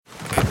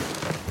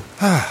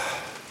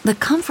The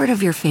comfort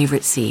of your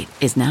favorite seat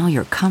is now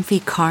your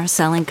comfy car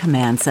selling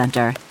command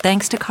center,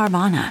 thanks to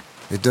Carvana.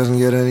 It doesn't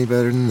get any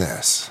better than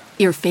this.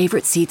 Your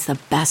favorite seat's the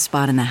best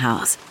spot in the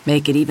house.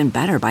 Make it even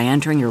better by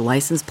entering your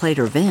license plate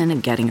or VIN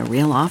and getting a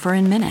real offer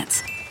in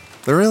minutes.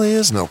 There really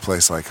is no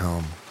place like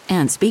home.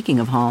 And speaking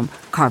of home,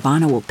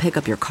 Carvana will pick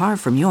up your car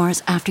from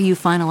yours after you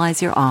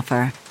finalize your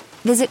offer.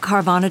 Visit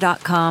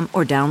Carvana.com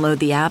or download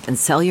the app and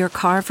sell your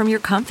car from your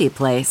comfy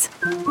place.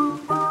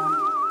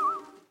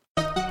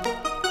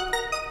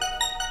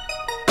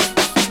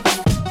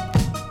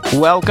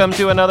 Welcome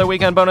to another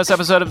weekend bonus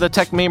episode of the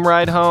Tech Meme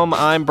Ride Home.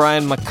 I'm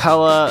Brian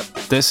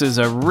McCullough. This is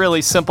a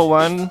really simple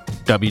one.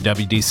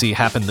 WWDC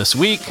happened this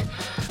week.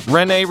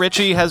 Rene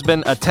Ritchie has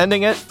been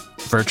attending it,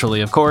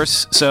 virtually of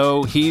course,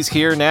 so he's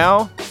here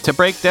now to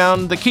break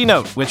down the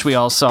keynote, which we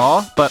all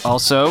saw, but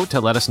also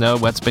to let us know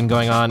what's been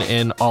going on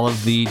in all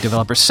of the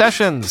developer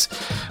sessions,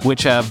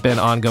 which have been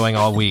ongoing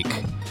all week.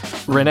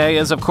 Rene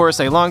is, of course,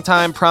 a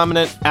longtime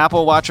prominent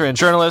Apple watcher and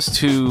journalist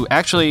who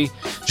actually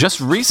just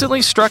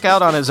recently struck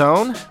out on his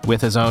own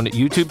with his own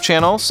YouTube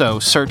channel. So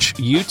search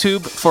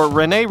YouTube for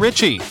Rene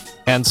Ritchie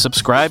and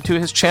subscribe to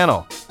his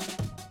channel.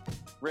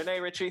 Rene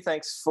Ritchie,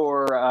 thanks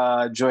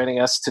for joining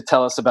us to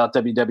tell us about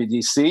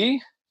WWDC.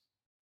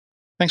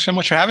 Thanks so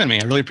much for having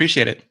me. I really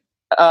appreciate it.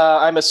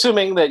 I'm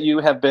assuming that you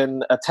have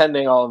been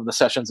attending all of the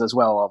sessions as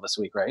well all this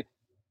week, right?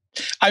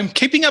 I'm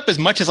keeping up as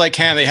much as I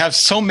can. They have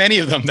so many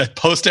of them that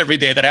post every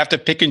day that I have to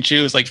pick and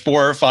choose like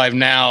 4 or 5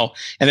 now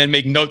and then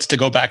make notes to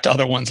go back to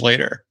other ones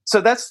later.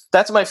 So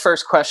that's my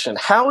first question.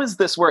 How is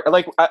this work?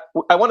 Like,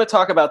 I want to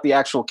talk about the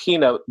actual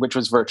keynote, which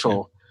was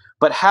virtual,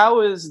 but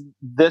how is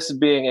this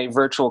being a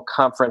virtual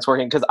conference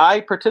working? Because I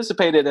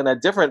participated in a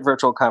different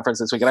virtual conference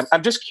this week, and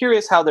I'm just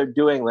curious how they're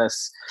doing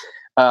this.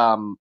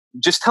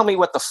 Just tell me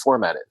what the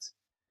format is.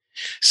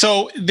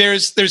 So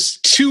there's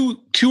two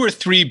or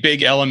three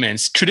big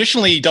elements.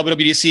 Traditionally,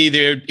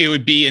 WWDC, it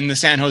would be in the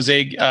San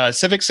Jose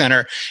Civic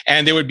Center,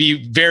 and there would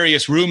be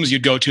various rooms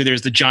you'd go to.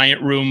 There's the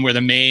giant room where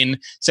the main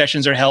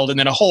sessions are held, and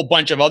then a whole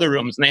bunch of other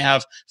rooms, and they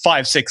have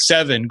 5, 6,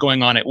 7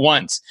 going on at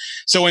once.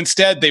 So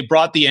instead, they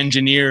brought the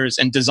engineers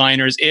and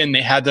designers in.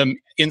 They had them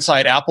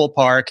inside Apple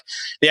Park.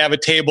 They have a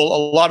table.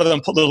 A lot of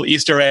them put little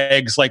Easter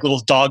eggs, like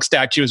little dog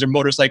statues or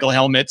motorcycle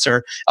helmets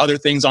or other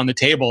things on the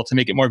table to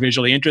make it more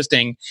visually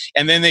interesting.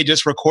 And then they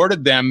just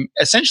recorded them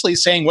essentially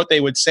saying what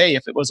they would say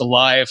if it was a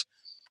live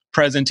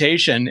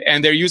presentation.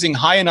 And they're using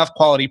high enough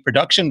quality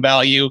production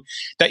value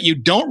that you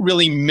don't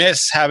really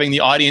miss having the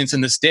audience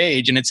in the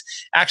stage. And it's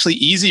actually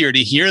easier to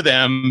hear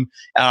them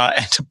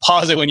and to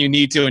pause it when you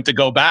need to and to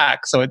go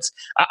back. So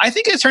I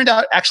think it turned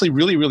out actually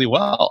really, really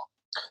well.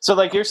 So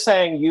like you're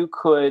saying you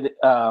could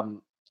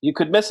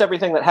miss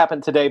everything that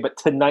happened today, but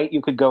tonight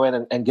you could go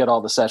in and get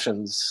all the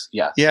sessions.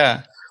 Yes.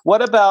 Yeah.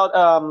 What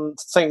about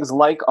things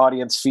like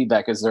audience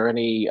feedback? Is there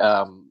any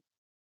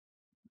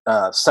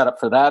setup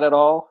for that at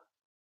all?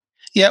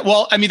 Yeah,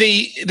 well, I mean,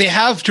 they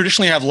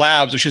traditionally have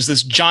labs, which is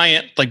this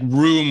giant like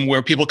room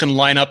where people can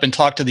line up and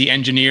talk to the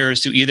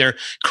engineers who either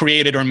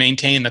create it or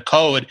maintain the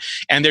code.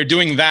 And they're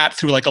doing that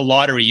through like a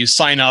lottery. You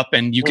sign up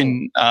and you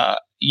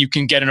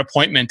can get an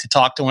appointment to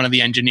talk to one of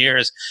the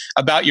engineers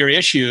about your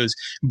issues.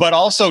 But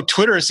also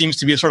Twitter seems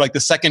to be sort of like the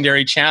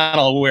secondary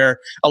channel where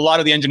a lot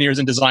of the engineers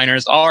and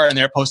designers are, and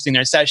they're posting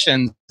their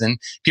sessions and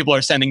people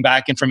are sending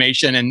back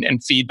information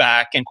and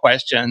feedback and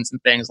questions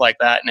and things like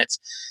that. And it's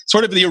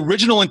sort of the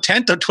original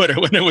intent of Twitter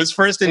when it was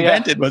first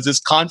invented was this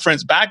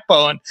conference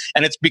backbone,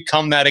 and it's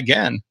become that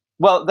again.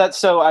 Well,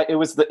 it's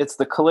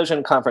the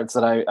Collision conference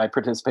that I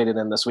participated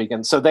in this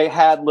weekend. So they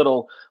had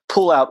little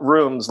pull-out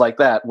rooms like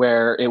that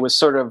where it was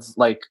sort of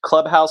like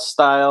Clubhouse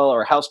style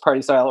or house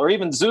party style or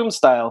even Zoom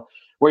style,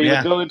 where you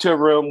would go into a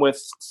room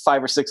with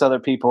 5 or 6 other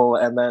people,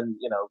 and then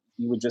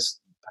you would just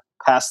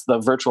pass the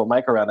virtual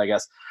mic around, I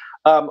guess.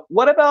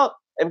 What about,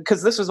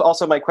 because this was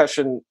also my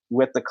question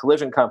with the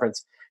Collision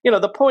conference,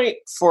 the point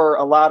for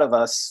a lot of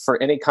us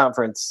for any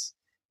conference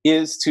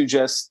is to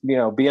just,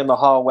 be in the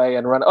hallway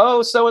and run,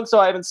 oh, so-and-so,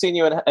 I haven't seen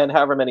you in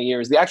however many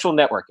years. The actual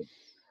networking.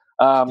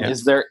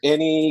 Is there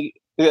any,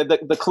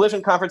 the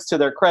Collision conference, to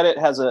their credit,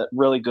 has a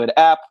really good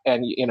app,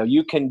 and,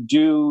 you can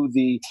do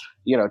the,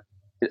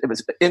 it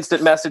was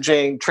instant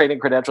messaging, trading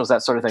credentials,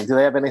 that sort of thing. Do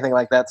they have anything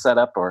like that set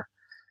up, or?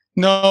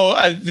 No,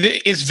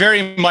 it's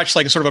very much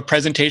like a sort of a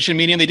presentation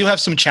medium. They do have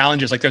some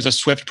challenges, like there's a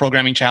Swift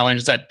programming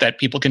challenge that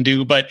people can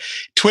do, but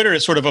Twitter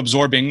is sort of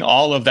absorbing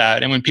all of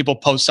that. And when people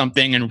post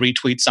something and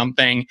retweet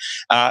something,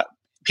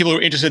 people who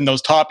are interested in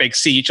those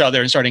topics see each other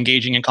and start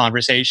engaging in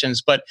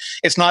conversations. But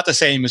it's not the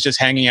same as just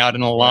hanging out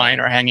in a line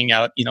or hanging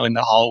out, in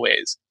the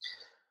hallways.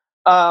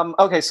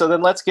 Okay, so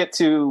then let's get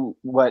to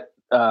what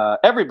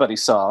everybody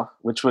saw,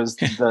 which was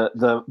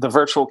the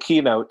virtual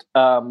keynote.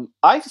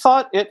 I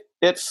thought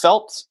it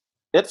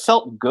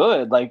felt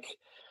good. Like,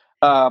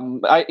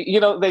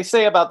 they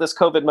say about this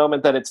COVID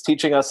moment that it's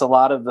teaching us a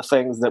lot of the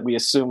things that we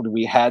assumed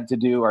we had to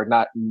do are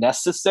not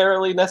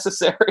necessarily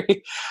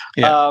necessary.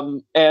 Yeah.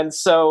 And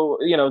so,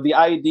 the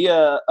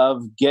idea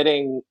of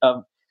getting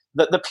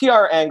the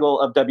PR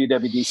angle of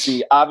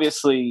WWDC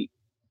obviously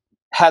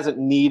hasn't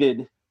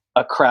needed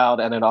a crowd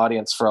and an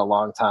audience for a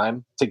long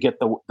time to get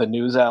the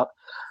news out.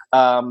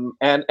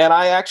 And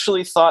I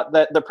actually thought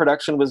that the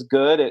production was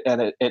good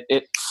and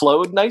it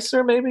flowed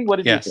nicer. Maybe. What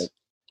did you think?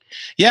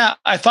 Yeah,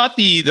 I thought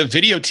the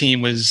video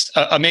team was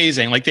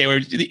amazing. Like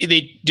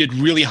they did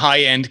really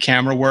high end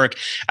camera work.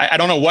 I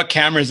don't know what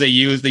cameras they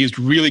used. They used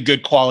really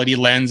good quality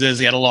lenses.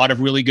 They had a lot of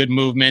really good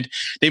movement.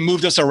 They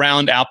moved us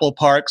around Apple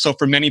Park. So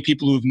for many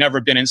people who've never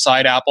been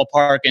inside Apple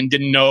Park and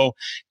didn't know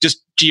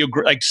just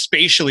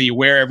spatially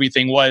where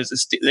everything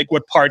was, like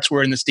what parts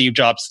were in the Steve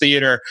Jobs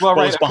Theater, what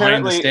was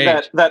behind the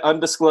stage. That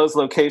undisclosed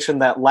location,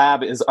 that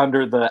lab is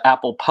under the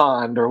Apple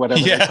Pond or whatever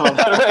they call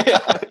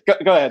it.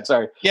 Go ahead,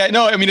 sorry. Yeah,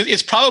 no, I mean,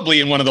 it's probably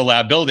in one of the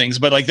lab buildings,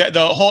 but like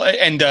the whole,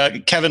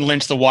 and Kevin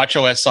Lynch, the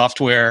WatchOS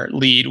software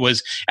lead,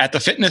 was at the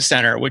fitness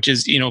center, which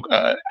is,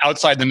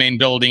 outside the main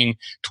building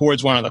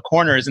towards one of the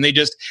corners. And they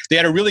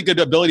had a really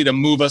good ability to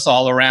move us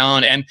all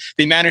around. And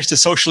they managed to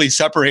socially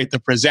separate the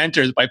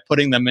presenters by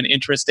putting them in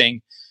interesting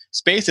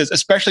spaces,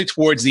 especially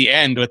towards the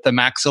end with the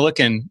Mac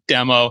Silicon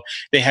demo.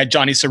 They had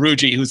Johnny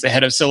Sarugi, who's the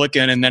head of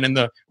Silicon, and then in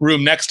the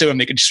room next to him,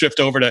 they could shift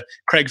over to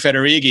Craig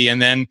Federighi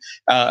and then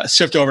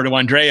shift over to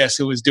Andreas,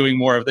 who was doing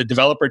more of the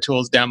developer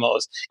tools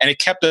demos. And it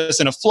kept us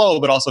in a flow,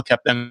 but also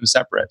kept them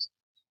separate.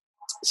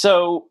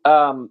 So,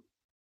 I'm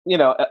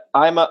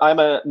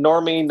a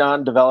normie,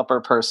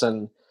 non-developer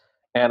person,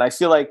 and I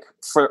feel like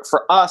for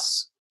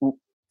us,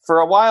 for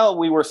a while,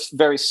 we were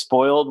very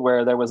spoiled,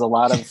 where there was a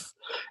lot of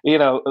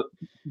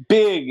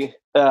big,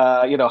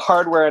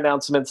 hardware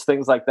announcements,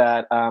 things like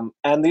that.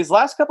 And these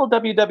last couple of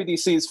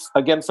WWDCs,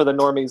 again, for the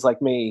normies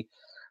like me,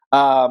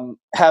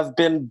 have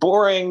been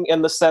boring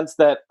in the sense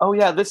that, oh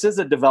yeah, this is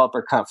a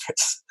developer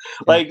conference.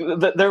 Like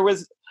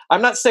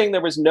I'm not saying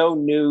there was no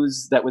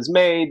news that was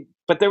made,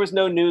 but there was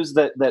no news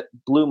that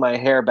blew my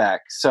hair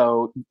back.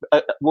 So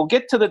we'll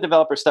get to the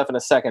developer stuff in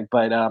a second,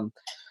 but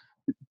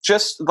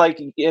just like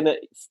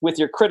with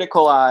your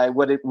critical eye,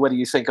 what do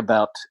you think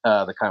about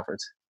the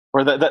conference?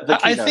 Or the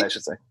keynote, I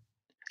should say.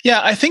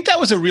 Yeah, I think that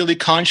was a really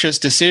conscious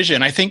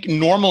decision. I think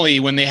normally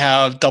when they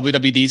have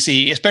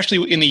WWDC,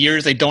 especially in the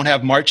years they don't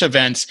have March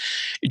events,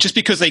 just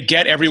because they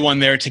get everyone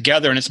there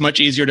together and it's much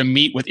easier to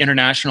meet with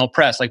international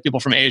press, like people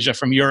from Asia,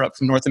 from Europe,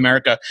 from North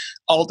America,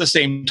 all at the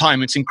same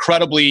time. It's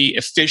incredibly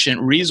efficient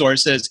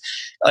resources.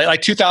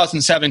 Like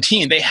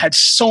 2017, they had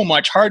so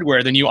much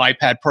hardware, the new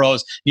iPad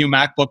Pros, new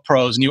MacBook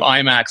Pros, new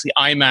iMacs, the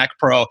iMac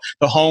Pro,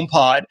 the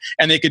HomePod,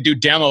 and they could do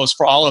demos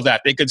for all of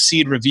that. They could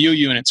seed review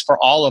units for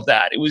all of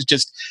that. It was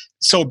just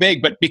so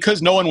big, but because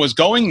no one was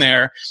going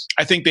there,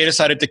 I think they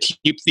decided to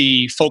keep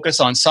the focus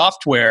on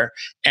software.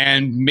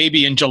 And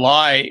maybe in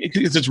July,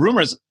 because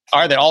rumors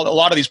are that a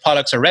lot of these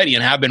products are ready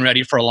and have been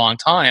ready for a long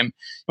time.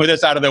 With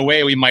this out of the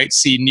way, we might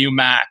see new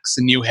Macs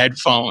and new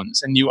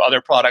headphones and new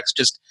other products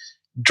just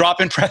drop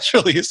in press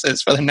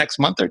releases for the next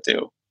month or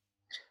two.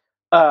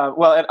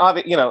 Well, and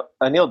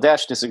Anil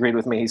Dash disagreed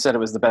with me. He said it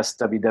was the best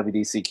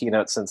WWDC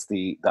keynote since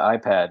the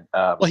iPad.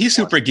 Well, he's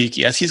super geeky.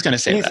 Yes, he's going to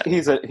say that.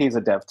 He's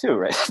a dev too,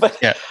 right? But,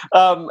 yeah.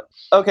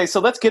 Okay, so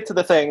let's get to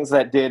the things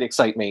that did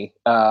excite me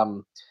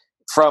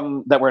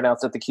from that were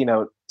announced at the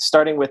keynote.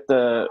 Starting with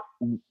the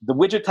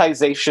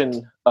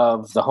widgetization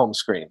of the home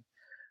screen.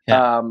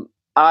 Yeah.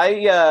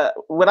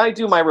 When I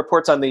do my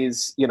reports on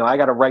these, I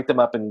got to write them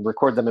up and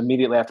record them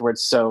immediately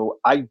afterwards. So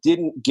I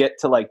didn't get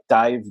to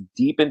dive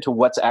deep into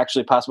what's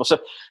actually possible. So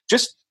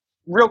just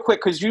real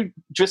quick, could you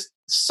just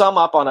sum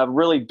up on a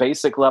really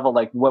basic level,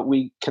 like what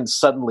we can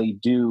suddenly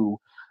do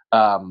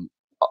from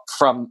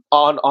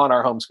on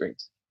our home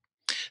screens?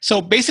 So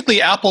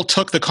basically, Apple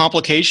took the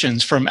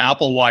complications from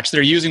Apple Watch.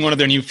 They're using one of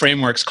their new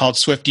frameworks called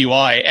Swift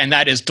UI, and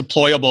that is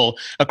deployable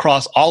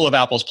across all of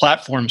Apple's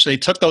platforms. So they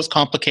took those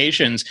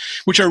complications,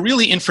 which are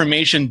really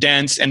information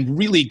dense and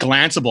really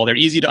glanceable. They're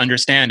easy to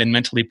understand and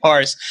mentally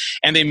parse,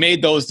 and they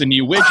made those the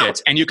new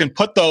widgets. And you can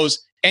put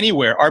those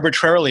anywhere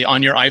arbitrarily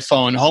on your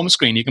iPhone home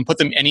screen. You can put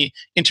them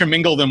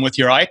intermingle them with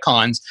your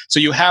icons. So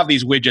you have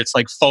these widgets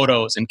like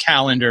photos and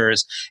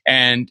calendars,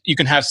 and you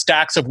can have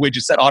stacks of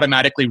widgets that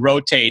automatically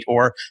rotate,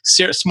 or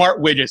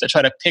smart widgets that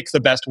try to pick the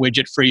best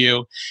widget for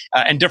you,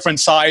 and different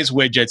size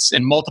widgets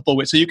and multiple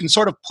widgets. So you can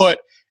sort of put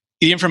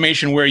the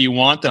information where you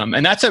want them.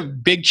 And that's a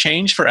big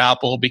change for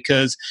Apple,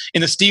 because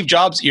in the Steve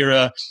Jobs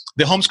era,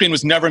 the home screen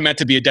was never meant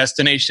to be a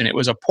destination. It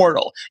was a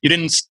portal. You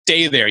didn't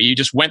stay there. You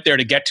just went there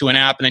to get to an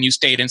app, and then you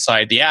stayed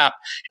inside the app,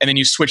 and then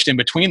you switched in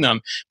between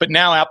them. But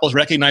now Apple's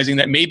recognizing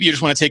that maybe you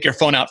just want to take your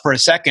phone out for a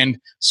second,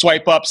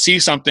 swipe up, see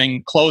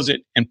something, close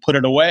it, and put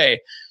it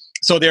away.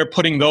 So they're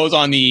putting those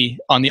on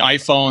the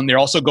iPhone. They're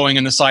also going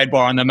in the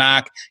sidebar on the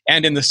Mac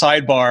and in the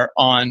sidebar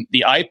on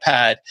the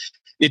iPad.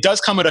 It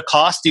does come at a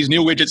cost. These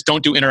new widgets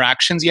don't do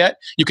interactions yet.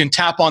 You can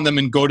tap on them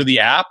and go to the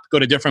app, go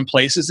to different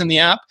places in the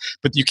app,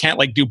 but you can't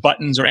do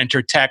buttons or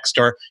enter text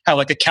or have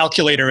a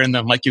calculator in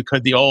them like you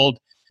could the old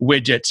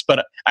widgets.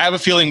 But I have a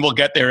feeling we'll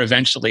get there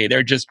eventually.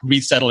 They're just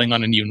resettling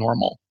on a new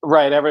normal.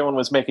 Right. Everyone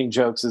was making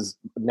jokes as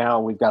now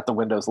we've got the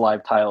Windows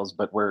Live tiles,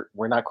 but we're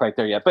not quite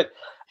there yet. But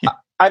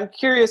I'm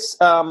curious,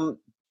 do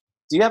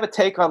you have a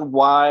take on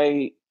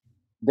why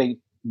they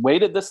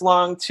waited this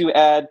long to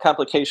add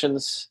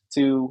complications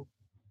to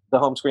the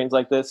home screens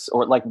like this?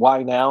 Or like,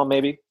 why now,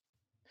 maybe?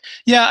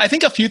 Yeah, I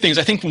think a few things.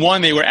 I think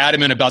one, they were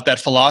adamant about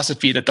that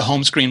philosophy that the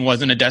home screen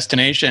wasn't a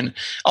destination.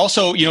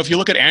 Also, if you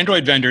look at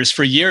Android vendors,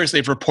 for years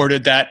they've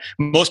reported that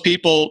most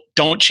people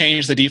don't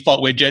change the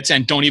default widgets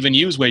and don't even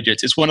use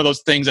widgets. It's one of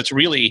those things that's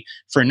really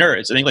for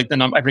nerds. I think like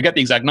I forget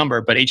the exact number,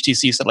 but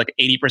HTC said like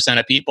 80%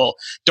 of people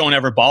don't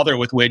ever bother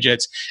with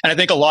widgets. And I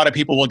think a lot of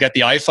people will get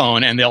the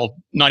iPhone and they'll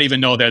not even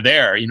know they're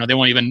there. They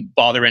won't even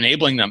bother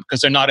enabling them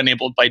because they're not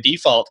enabled by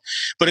default.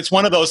 But it's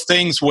one of those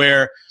things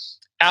where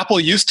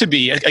Apple used to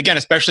be, again,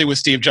 especially with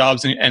Steve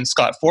Jobs and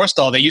Scott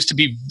Forstall, they used to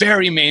be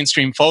very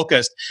mainstream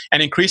focused.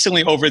 And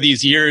increasingly over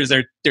these years,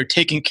 they're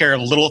taking care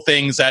of little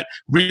things that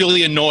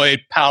really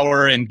annoyed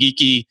power and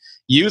geeky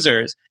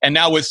users. And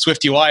now with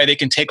SwiftUI, they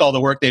can take all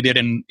the work they did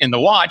in the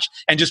watch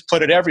and just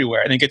put it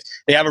everywhere. I think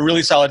they have a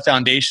really solid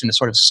foundation to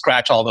sort of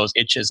scratch all those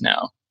itches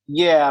now.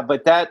 Yeah,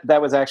 but that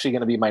was actually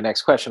going to be my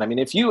next question. I mean,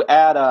 if you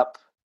add up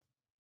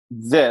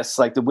this,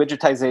 like the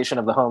widgetization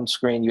of the home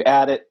screen, you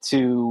add it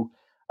to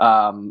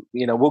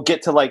we'll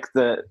get to like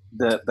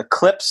the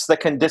clips that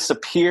can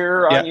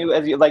disappear on you,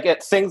 as you like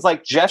at things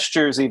like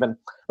gestures, even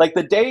like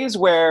the days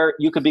where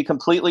you could be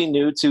completely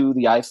new to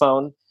the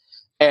iPhone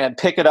and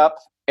pick it up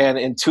and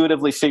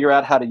intuitively figure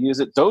out how to use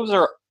it. Those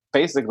are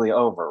basically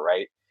over,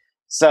 right?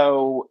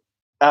 So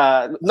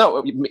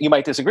no, you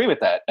might disagree with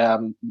that.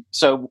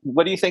 So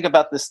what do you think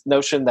about this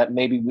notion that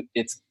maybe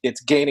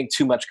it's gaining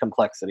too much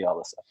complexity all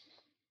of a sudden?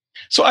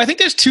 So I think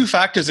there's two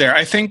factors there.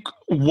 I think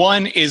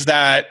one is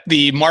that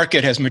the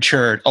market has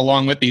matured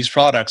along with these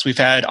products. We've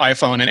had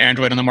iPhone and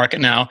Android on the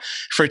market now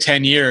for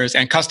 10 years,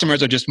 and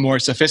customers are just more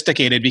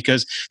sophisticated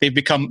because they've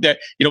become,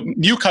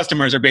 new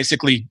customers are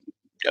basically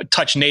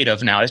touch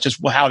native now. It's just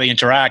how they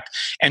interact.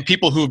 And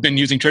people who've been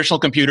using traditional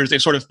computers,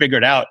 they've sort of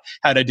figured out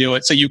how to do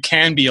it. So you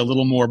can be a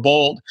little more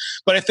bold.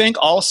 But I think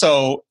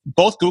also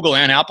both Google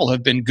and Apple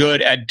have been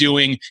good at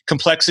doing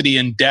complexity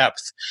in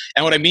depth.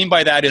 And what I mean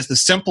by that is the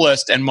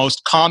simplest and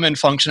most common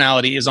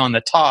functionality is on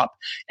the top.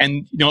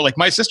 And, like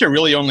my sister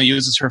really only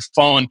uses her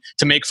phone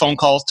to make phone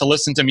calls, to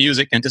listen to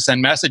music, and to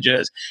send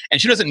messages. And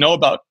she doesn't know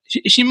about,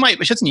 she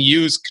doesn't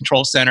use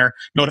Control Center,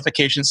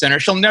 Notification Center.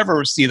 She'll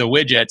never see the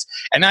widgets.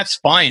 And that's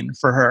fine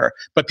for her.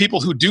 But people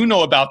who do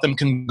know about them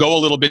can go a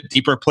little bit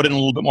deeper, put in a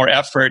little bit more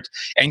effort,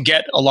 and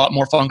get a lot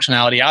more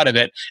functionality out of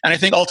it. And I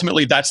think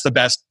ultimately that's the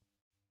best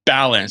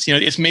balance.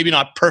 It's maybe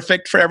not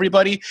perfect for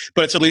everybody,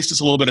 but it's at least it's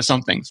a little bit of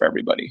something for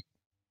everybody.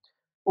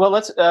 Well,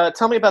 let's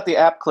tell me about the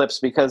app clips,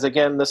 because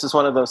again, this is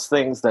one of those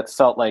things that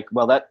felt like,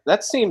 well,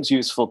 that seems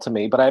useful to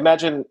me, but I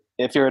imagine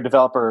if you're a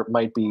developer, it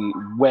might be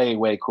way,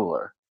 way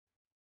cooler.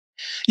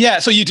 Yeah,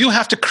 so you do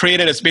have to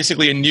create it as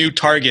basically a new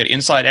target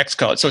inside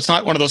Xcode. So it's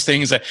not one of those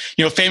things that,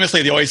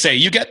 famously they always say,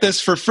 you get this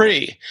for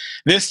free.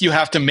 This you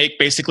have to make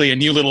basically a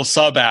new little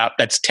sub app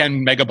that's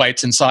 10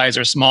 megabytes in size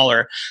or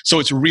smaller. So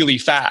it's really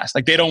fast.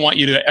 Like they don't want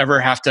you to ever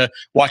have to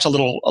watch a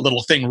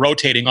little thing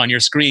rotating on your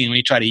screen when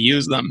you try to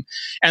use them.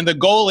 And the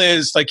goal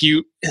is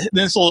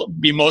this will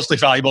be mostly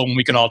valuable when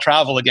we can all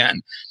travel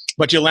again.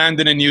 But you land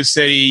in a new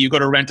city, you go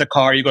to rent a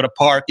car, you go to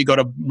park, you go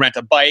to rent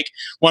a bike,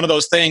 one of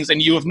those things,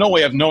 and you have no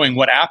way of knowing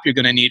what app you're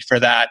going to need for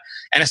that.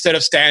 And instead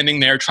of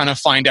standing there trying to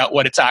find out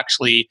what it's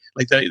actually,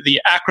 like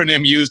the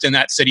acronym used in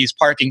that city's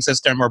parking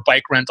system or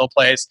bike rental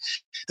place,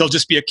 there'll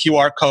just be a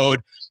QR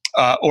code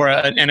or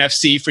an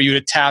NFC for you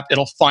to tap.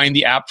 It'll find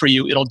the app for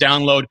you. It'll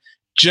download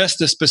just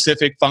the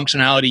specific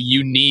functionality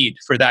you need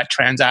for that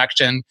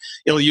transaction.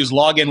 It'll use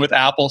login with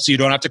Apple, so you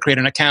don't have to create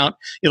an account.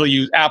 It'll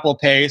use Apple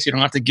Pay, so you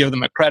don't have to give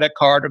them a credit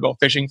card or go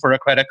fishing for a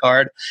credit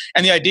card.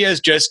 And the idea is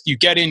just you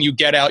get in, you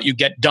get out, you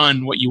get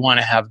done what you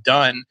want to have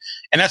done.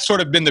 And that's sort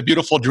of been the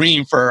beautiful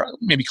dream for,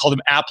 maybe call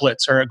them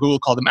applets, or Google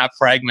called them app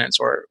fragments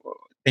or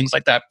things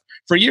like that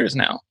for years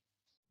now.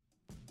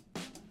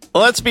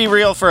 Let's be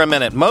real for a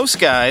minute. Most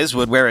guys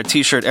would wear a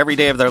t-shirt every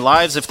day of their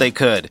lives if they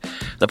could.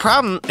 The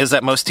problem is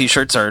that most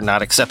t-shirts are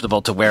not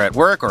acceptable to wear at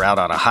work or out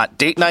on a hot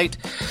date night.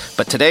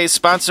 But today's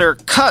sponsor,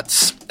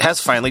 Cuts,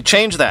 has finally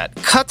changed that.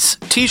 Cuts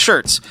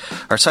t-shirts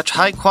are such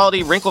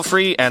high-quality,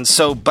 wrinkle-free, and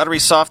so buttery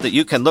soft that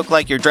you can look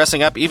like you're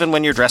dressing up even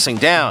when you're dressing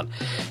down.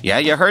 Yeah,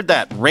 you heard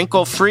that.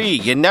 Wrinkle-free.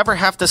 You never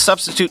have to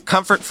substitute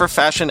comfort for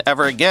fashion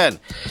ever again.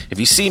 If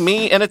you see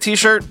me in a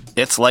t-shirt,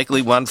 it's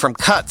likely one from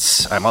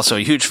Cuts. I'm also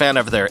a huge fan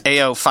of their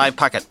AO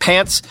 5-pocket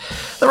pants.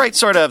 The right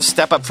sort of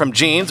step up from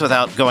jeans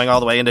without going all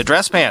the way into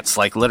dress pants,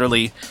 like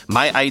literally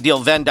my ideal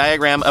Venn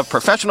diagram of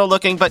professional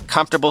looking but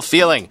comfortable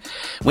feeling.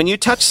 When you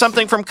touch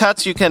something from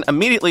Cuts, you can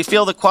immediately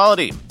feel the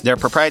quality. Their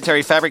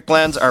proprietary fabric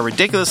blends are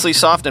ridiculously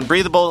soft and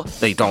breathable,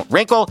 they don't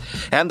wrinkle,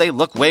 and they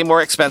look way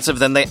more expensive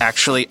than they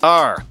actually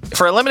are.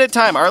 For a limited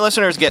time, our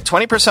listeners get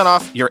 20%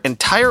 off your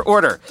entire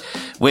order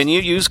when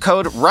you use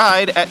code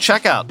RIDE at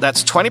checkout.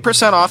 That's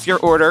 20% off your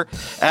order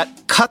at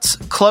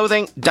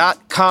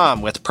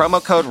cutsclothing.com with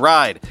promo code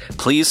RIDE.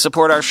 Please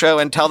support our show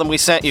and tell them we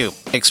sent you.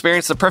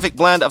 Experience the perfect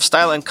blend of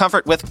style and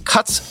comfort with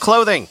Cuts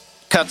Clothing.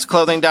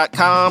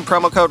 Cutsclothing.com,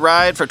 promo code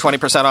RIDE for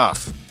 20%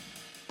 off.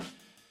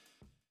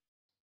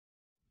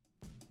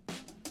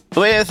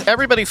 With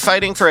everybody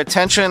fighting for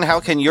attention, how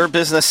can your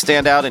business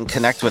stand out and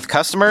connect with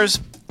customers?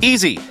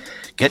 Easy.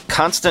 Get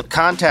Constant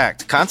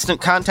Contact.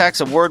 Constant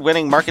Contact's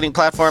award-winning marketing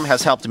platform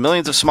has helped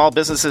millions of small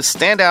businesses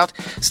stand out,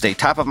 stay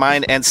top of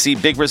mind, and see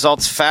big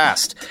results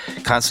fast.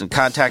 Constant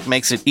Contact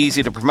makes it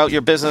easy to promote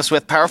your business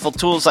with powerful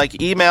tools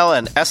like email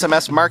and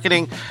SMS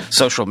marketing,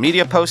 social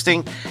media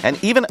posting, and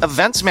even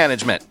events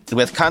management.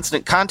 With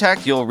Constant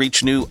Contact, you'll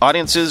reach new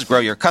audiences, grow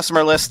your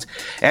customer list,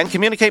 and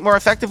communicate more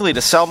effectively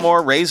to sell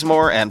more, raise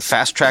more, and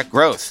fast-track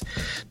growth.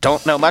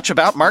 Don't know much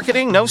about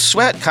marketing? No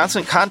sweat.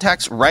 Constant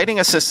Contact's writing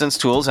assistance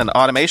tools and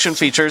automation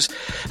features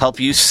help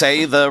you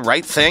say the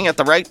right thing at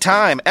the right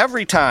time,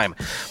 every time.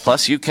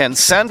 Plus, you can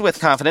send with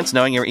confidence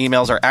knowing your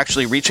emails are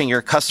actually reaching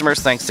your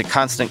customers thanks to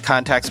Constant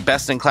Contact's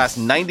best-in-class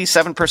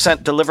 97%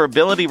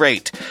 deliverability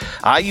rate.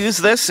 I use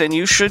this, and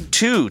you should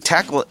too.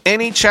 Tackle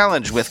any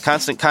challenge with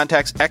Constant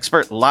Contact's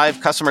expert live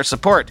customer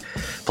support.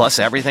 Plus,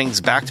 everything's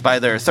backed by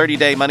their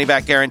 30-day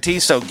money-back guarantee,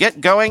 so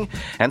get going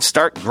and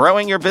start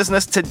growing your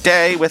business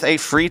today with a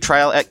free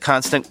trial at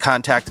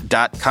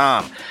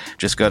ConstantContact.com.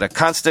 Just go to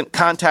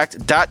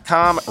ConstantContact.com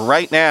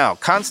right now.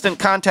 Constant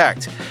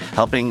Contact,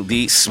 helping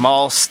the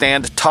small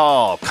stand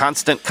tall.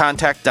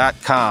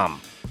 ConstantContact.com.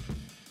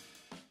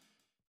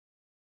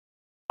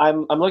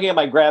 I'm looking at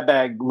my grab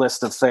bag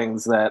list of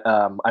things that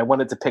I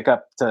wanted to pick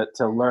up to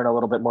learn a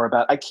little bit more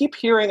about. I keep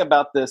hearing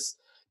about this,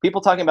 people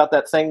talking about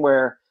that thing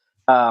where,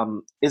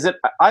 is it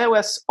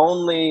iOS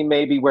only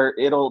maybe where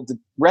it'll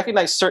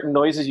recognize certain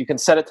noises? You can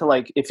set it to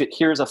like, if it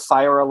hears a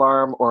fire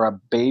alarm or a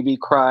baby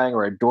crying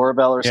or a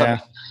doorbell or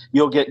something,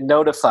 you'll get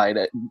notified.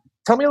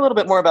 Tell me a little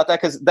bit more about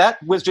that, because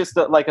that was just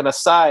like an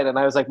aside, and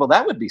I was like, well,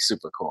 that would be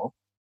super cool.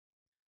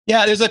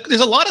 Yeah, there's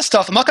a lot of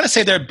stuff. I'm not going to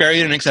say they're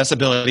buried in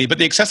accessibility, but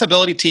the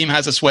accessibility team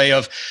has this way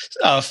of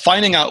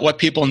finding out what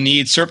people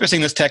need,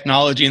 surfacing this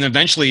technology, and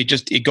eventually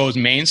it goes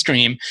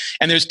mainstream.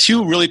 And there's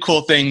two really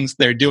cool things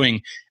they're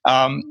doing.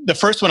 The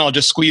first one I'll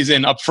just squeeze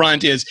in up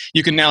front is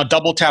you can now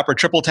double tap or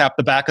triple tap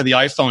the back of the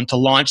iPhone to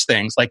launch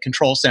things like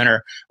Control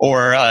Center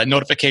or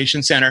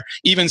Notification Center,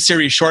 even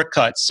Siri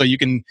shortcuts, so you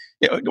can,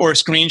 or a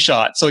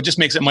screenshot. So it just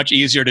makes it much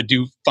easier to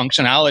do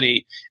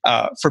functionality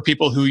for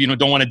people who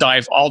don't want to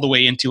dive all the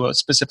way into a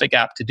specific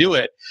app to do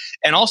it.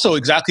 And also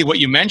exactly what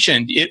you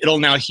mentioned, it'll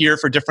now hear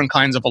for different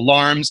kinds of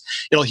alarms.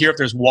 It'll hear if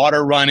there's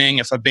water running,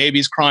 if a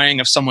baby's crying,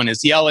 if someone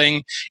is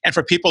yelling. And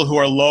for people who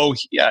are low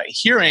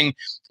hearing,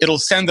 it'll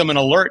send them an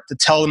alert to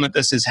tell them that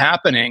this is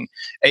happening.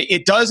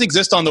 It does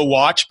exist on the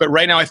watch, but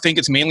right now I think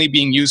it's mainly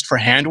being used for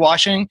hand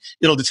washing.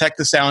 It'll detect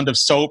the sound of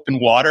soap and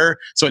water,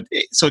 so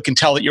it can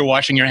tell that you're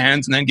washing your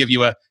hands and then give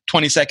you a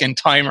 20-second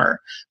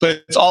timer.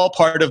 But it's all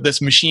part of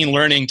this machine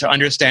learning to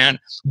understand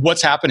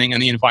what's happening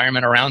in the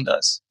environment around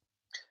us.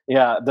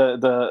 Yeah,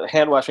 the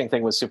hand washing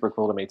thing was super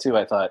cool to me too,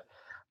 I thought.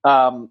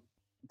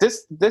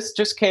 This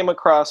just came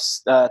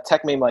across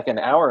TechMeme like an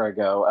hour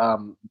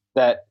ago,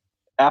 that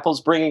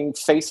Apple's bringing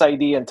Face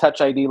ID and Touch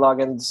ID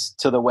logins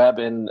to the web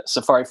in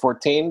Safari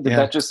 14. Did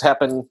that just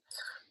happen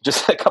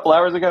just a couple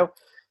hours ago?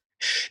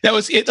 That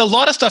was it. A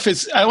lot of stuff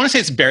is, I want to say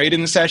it's buried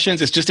in the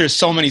sessions. It's just there's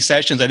so many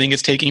sessions. I think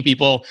it's taking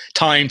people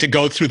time to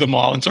go through them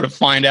all and sort of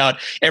find out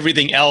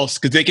everything else,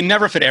 because they can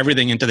never fit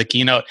everything into the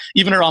keynote.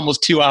 Even at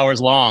almost 2 hours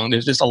long,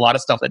 there's just a lot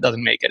of stuff that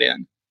doesn't make it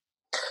in.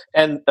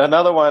 And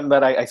another one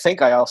that I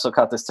think I also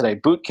caught this today,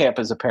 Boot Camp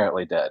is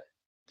apparently dead.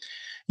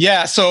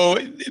 Yeah, so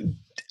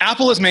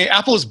Apple is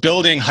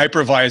building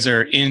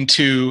hypervisor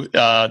into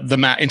the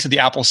Mac, into the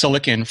Apple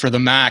Silicon for the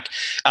Mac,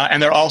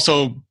 and they're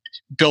also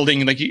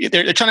building, like,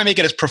 they're trying to make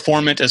it as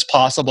performant as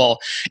possible.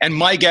 And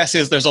my guess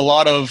is there's a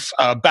lot of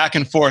back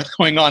and forth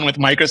going on with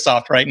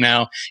Microsoft right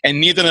now,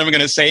 and neither of them are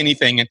going to say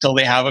anything until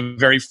they have a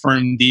very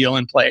firm deal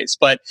in place.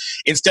 But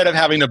instead of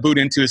having to boot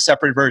into a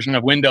separate version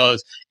of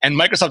Windows, and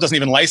Microsoft doesn't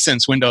even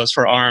license Windows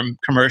for ARM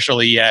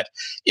commercially yet,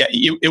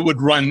 it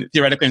would run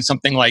theoretically in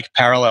something like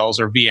Parallels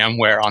or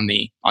VMware on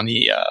the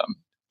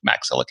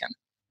Mac Silicon.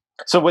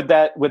 So would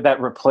that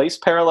replace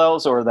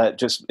Parallels, or that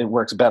just it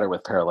works better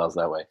with Parallels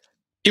that way?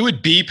 It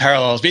would be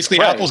Parallels. Basically,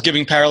 right. Apple's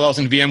giving Parallels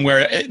and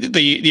VMware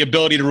the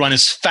ability to run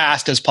as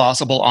fast as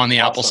possible on the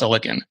Apple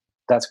Silicon.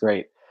 That's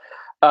great.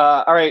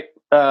 All right,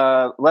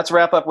 let's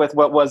wrap up with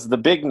what was the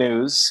big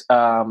news.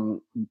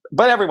 But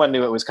everyone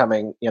knew it was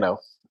coming,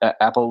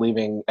 Apple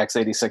leaving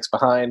x86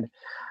 behind.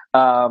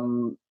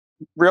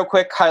 Real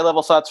quick,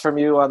 high-level thoughts from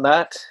you on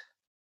that?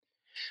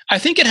 I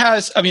think it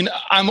has,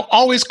 I'm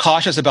always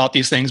cautious about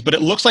these things, but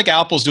it looks like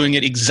Apple's doing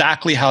it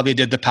exactly how they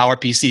did the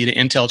PowerPC to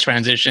Intel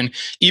transition,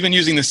 even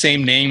using the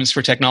same names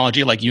for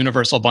technology like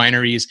universal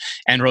binaries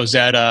and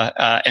Rosetta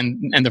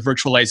and the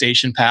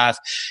virtualization path.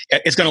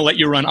 It's going to let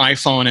you run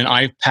iPhone and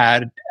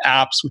iPad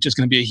apps, which is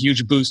going to be a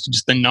huge boost to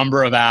just the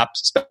number of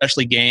apps,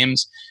 especially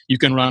games you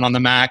can run on the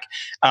Mac.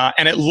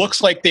 And it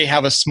looks like they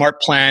have a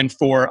smart plan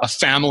for a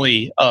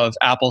family of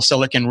Apple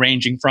Silicon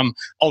ranging from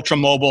ultra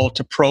mobile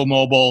to pro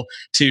mobile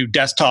to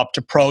desktop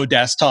to pro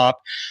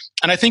desktop.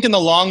 And I think in the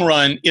long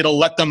run, it'll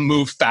let them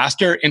move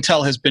faster.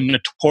 Intel has been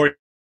notorious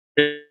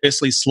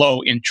notoriously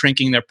slow in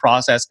shrinking their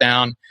process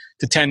down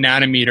to 10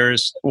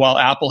 nanometers, while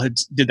Apple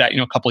did that,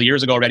 a couple of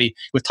years ago already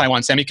with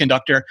Taiwan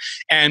Semiconductor.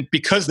 And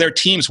because their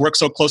teams work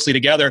so closely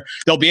together,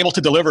 they'll be able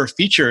to deliver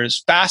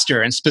features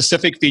faster and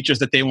specific features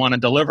that they want to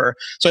deliver.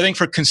 So I think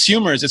for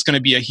consumers, it's going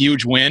to be a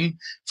huge win.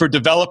 For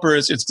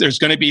developers, there's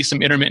going to be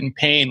some intermittent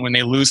pain when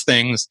they lose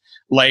things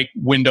like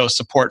Windows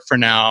support for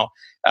now,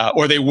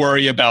 or they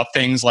worry about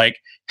things like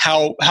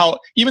how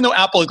even though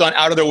Apple has gone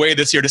out of their way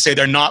this year to say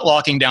they're not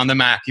locking down the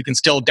Mac, you can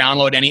still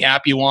download any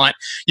app you want.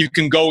 You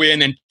can go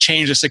in and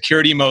change the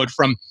security mode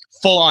from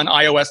full-on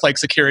iOS-like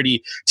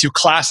security to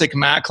classic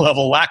Mac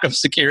level lack of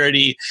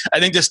security. I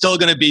think there's still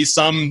going to be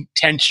some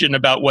tension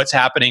about what's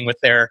happening with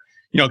their,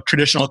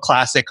 traditional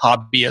classic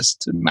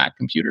hobbyist Mac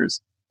computers.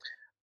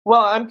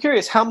 Well, I'm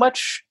curious, how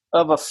much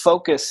of a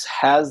focus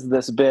has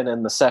this been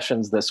in the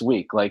sessions this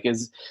week?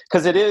 Because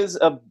it is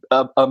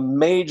a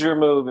major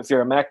move if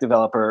you're a Mac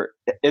developer.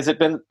 Is it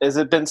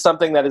been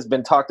something that has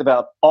been talked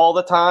about all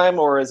the time,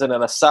 or is it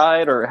an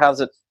aside, or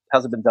how's it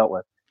been dealt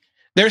with?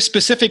 There's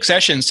specific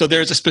sessions. So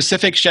there's a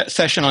specific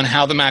session on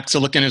how the Mac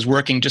Silicon is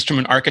working just from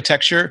an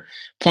architecture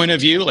point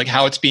of view, like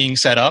how it's being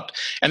set up.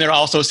 And there are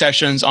also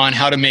sessions on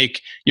how to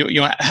make,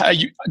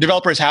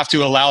 developers have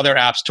to allow their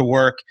apps to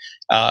work,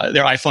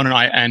 their iPhone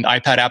and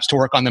iPad apps to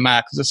work on the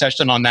Mac. There's a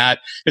session on that.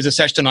 There's a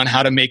session on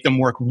how to make them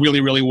work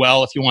really, really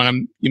well if you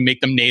want to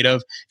make them native.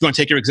 If you want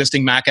to take your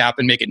existing Mac app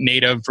and make it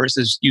native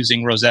versus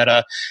using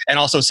Rosetta. And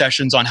also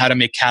sessions on how to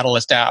make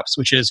Catalyst apps,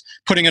 which is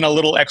putting in a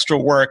little extra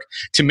work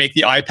to make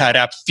the iPad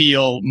app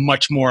feel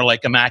much more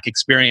like a Mac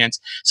experience.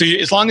 So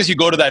as long as you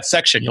go to that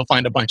section, you'll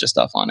find a bunch of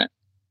stuff on it.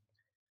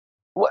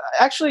 Well,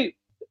 actually,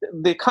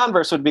 the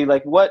converse would be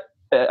like what,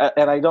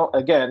 and I don't,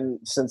 again,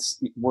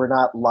 since we're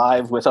not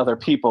live with other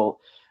people,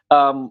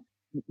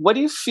 what do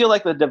you feel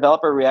like the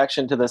developer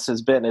reaction to this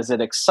has been? Is it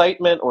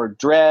excitement or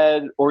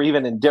dread or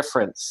even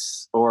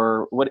indifference?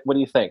 Or what do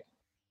you think?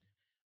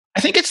 I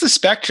think it's the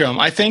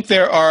spectrum. I think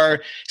there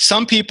are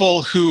some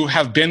people who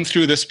have been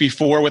through this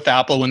before with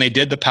Apple when they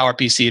did the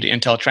PowerPC to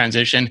Intel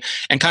transition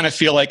and kind of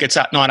feel like it's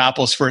not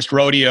Apple's first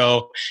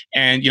rodeo,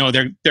 and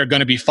they're going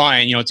to be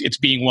fine. It's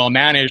being well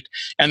managed.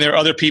 And there are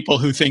other people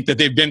who think that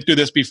they've been through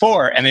this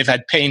before and they've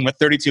had pain with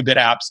 32-bit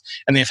apps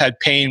and they've had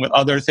pain with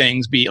other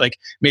things, be like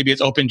maybe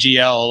it's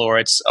OpenGL or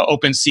it's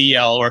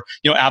OpenCL or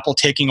Apple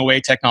taking away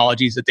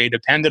technologies that they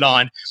depended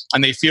on,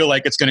 and they feel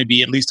like it's going to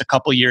be at least a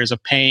couple years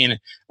of pain,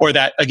 or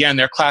that again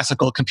their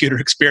classical computer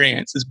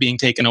experience is being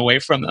taken away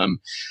from them.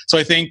 So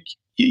I think,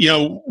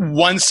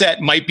 one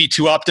set might be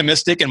too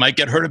optimistic and might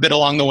get hurt a bit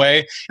along the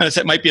way. And a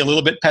set might be a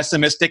little bit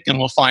pessimistic and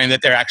we'll find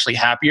that they're actually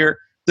happier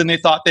than they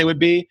thought they would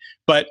be.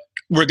 But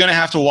we're going to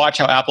have to watch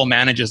how Apple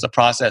manages the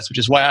process, which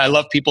is why I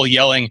love people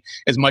yelling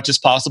as much as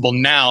possible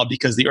now,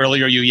 because the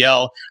earlier you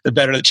yell, the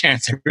better the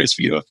chance there is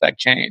for you to affect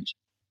change.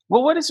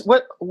 Well,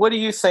 what do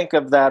you think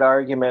of that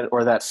argument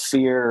or that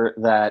fear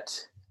that,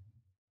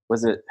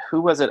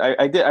 who was it?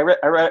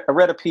 I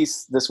read a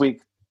piece this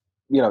week,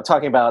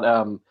 talking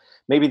about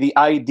maybe the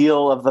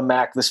ideal of the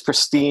Mac, this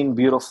pristine,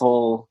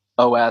 beautiful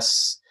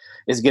OS,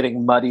 is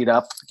getting muddied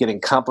up,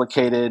 getting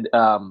complicated.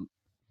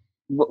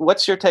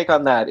 What's your take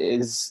on that?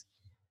 Is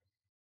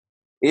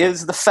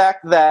the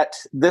fact that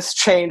this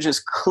change is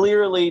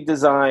clearly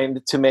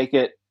designed to make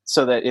it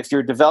so that if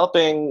you're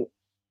developing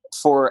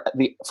for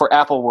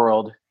Apple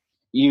World,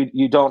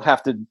 you don't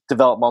have to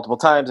develop multiple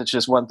times. It's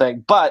just one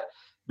thing, but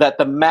that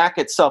the Mac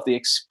itself, the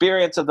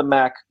experience of the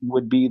Mac,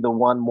 would be the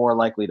one more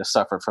likely to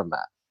suffer from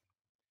that?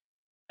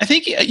 I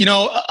think,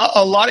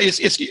 a lot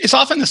it's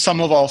often the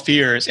sum of all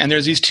fears. And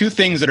there's these two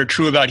things that are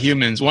true about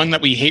humans. One,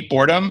 that we hate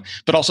boredom,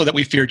 but also that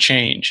we fear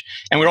change.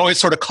 And we're always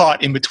sort of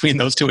caught in between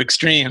those two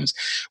extremes.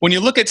 When you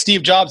look at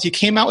Steve Jobs, he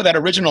came out with that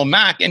original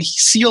Mac and he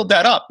sealed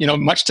that up,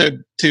 much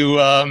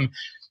to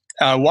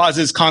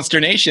Woz's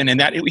consternation, and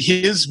that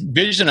his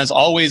vision has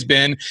always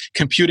been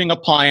computing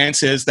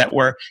appliances that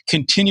were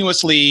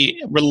continuously,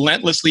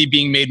 relentlessly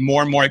being made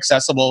more and more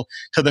accessible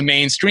to the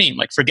mainstream.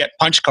 Like forget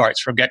punch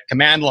cards, forget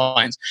command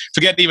lines,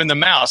 forget even the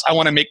mouse. I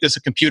want to make this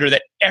a computer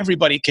that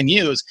everybody can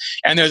use.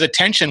 And there's a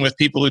tension with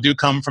people who do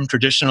come from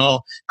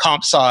traditional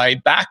comp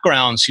sci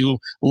backgrounds who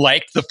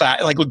like the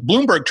fact, like with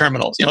Bloomberg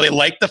terminals, they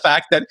like the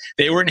fact that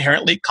they were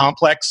inherently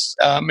complex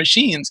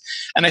machines.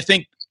 And I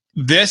think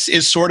this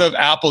is sort of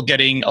Apple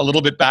getting a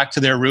little bit back to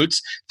their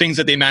roots, things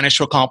that they managed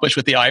to accomplish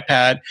with the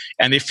iPad,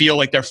 and they feel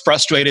like they're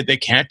frustrated they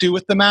can't do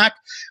with the Mac.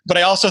 But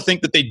I also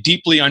think that they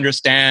deeply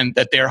understand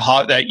that there are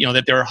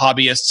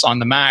hobbyists on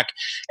the Mac,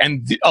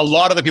 and a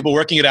lot of the people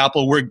working at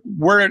Apple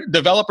were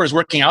developers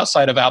working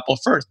outside of Apple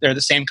first. They're the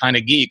same kind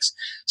of geeks.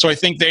 So I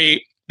think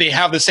they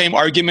have the same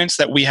arguments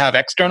that we have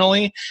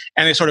externally,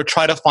 and they sort of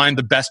try to find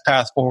the best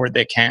path forward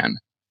they can.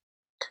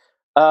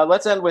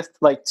 Let's end with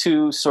like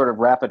two sort of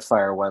rapid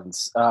fire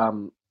ones.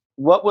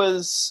 What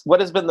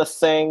has been the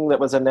thing that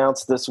was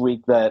announced this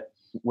week that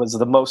was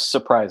the most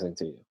surprising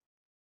to you?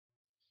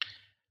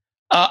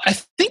 I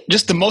think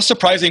just the most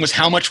surprising was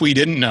how much we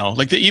didn't know.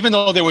 Like even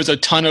though there was a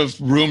ton of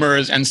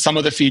rumors and some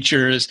of the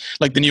features,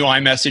 like the new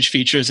iMessage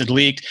features had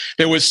leaked,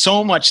 there was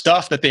so much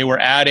stuff that they were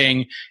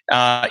adding,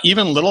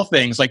 even little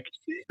things like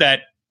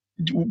that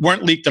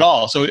weren't leaked at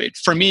all. So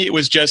for me, it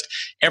was just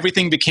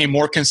everything became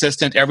more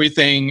consistent.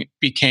 Everything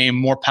became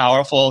more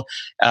powerful.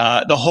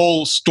 The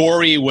whole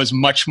story was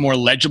much more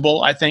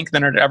legible, I think,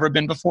 than it had ever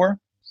been before.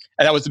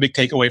 And that was the big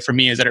takeaway for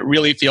me, is that it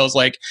really feels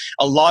like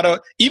a lot of,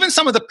 even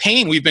some of the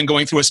pain we've been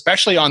going through,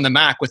 especially on the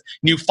Mac with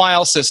new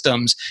file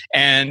systems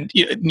and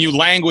new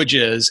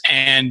languages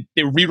and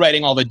they're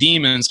rewriting all the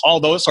daemons,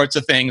 all those sorts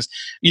of things.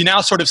 You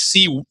now sort of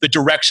see the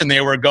direction they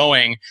were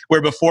going,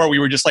 where before we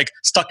were just like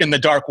stuck in the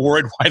dark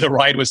why the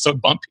ride was so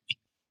bumpy.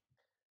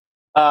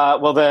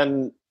 Well,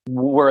 then,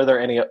 were there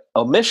any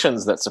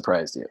omissions that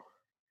surprised you?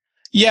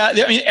 Yeah,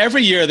 I mean,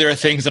 every year there are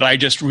things that I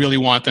just really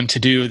want them to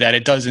do that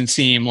it doesn't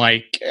seem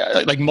like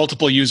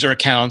multiple user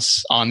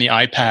accounts on the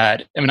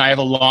iPad. I mean, I have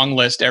a long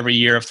list every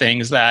year of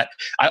things that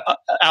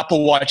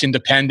Apple Watch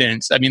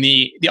independence. I mean,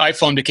 the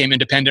iPhone became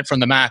independent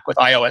from the Mac with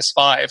iOS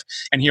 5,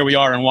 and here we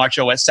are in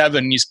watchOS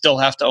 7. You still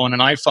have to own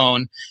an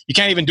iPhone. You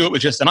can't even do it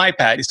with just an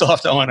iPad. You still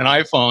have to own an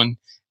iPhone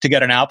to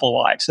get an Apple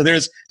Watch. So there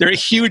are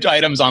huge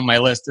items on my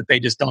list that they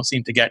just don't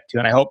seem to get to,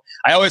 and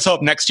I always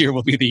hope next year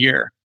will be the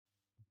year.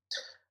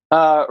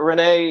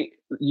 Rene,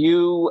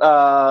 you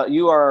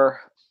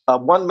are a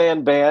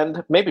one-man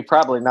band,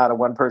 probably not a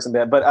one-person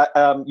band, but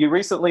you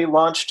recently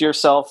launched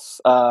yourself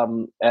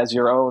as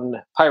your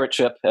own pirate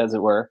ship, as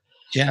it were.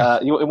 Yeah.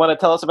 You want to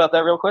tell us about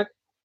that real quick?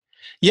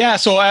 Yeah,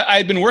 so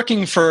I'd been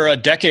working for a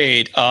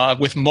decade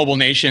with Mobile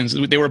Nations.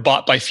 They were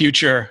bought by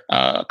Future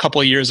a couple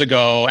of years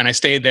ago, and I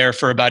stayed there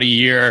for about a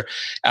year.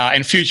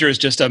 And Future is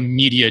just a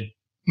media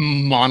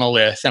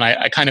monolith, and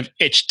I kind of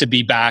itched to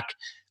be back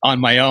on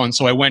my own.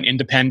 So I went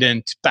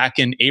independent back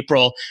in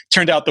April.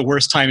 Turned out the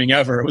worst timing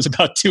ever. It was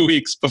about 2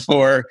 weeks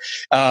before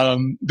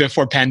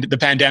the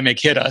pandemic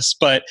hit us.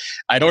 But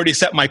I'd already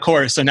set my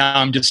course. So now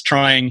I'm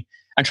trying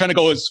to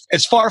go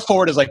as far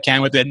forward as I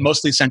can with it,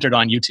 mostly centered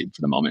on YouTube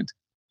for the moment.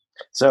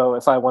 So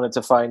if I wanted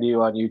to find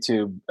you on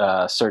YouTube,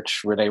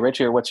 search Rene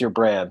Ritchie, or what's your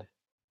brand?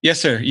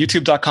 Yes, sir.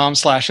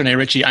 YouTube.com/Rene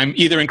Ritchie. I'm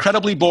either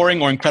incredibly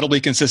boring or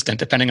incredibly consistent,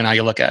 depending on how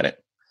you look at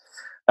it.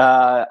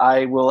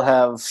 I will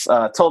have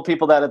told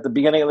people that at the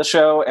beginning of the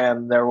show,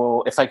 and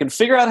if I can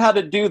figure out how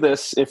to do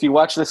this, if you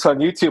watch this on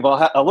YouTube,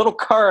 a little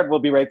card will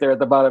be right there at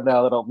the bottom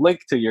now that'll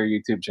link to your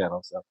YouTube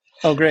channel. So.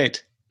 Oh,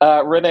 great.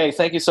 Rene,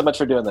 thank you so much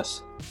for doing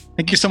this.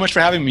 Thank you so much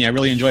for having me. I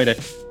really enjoyed it.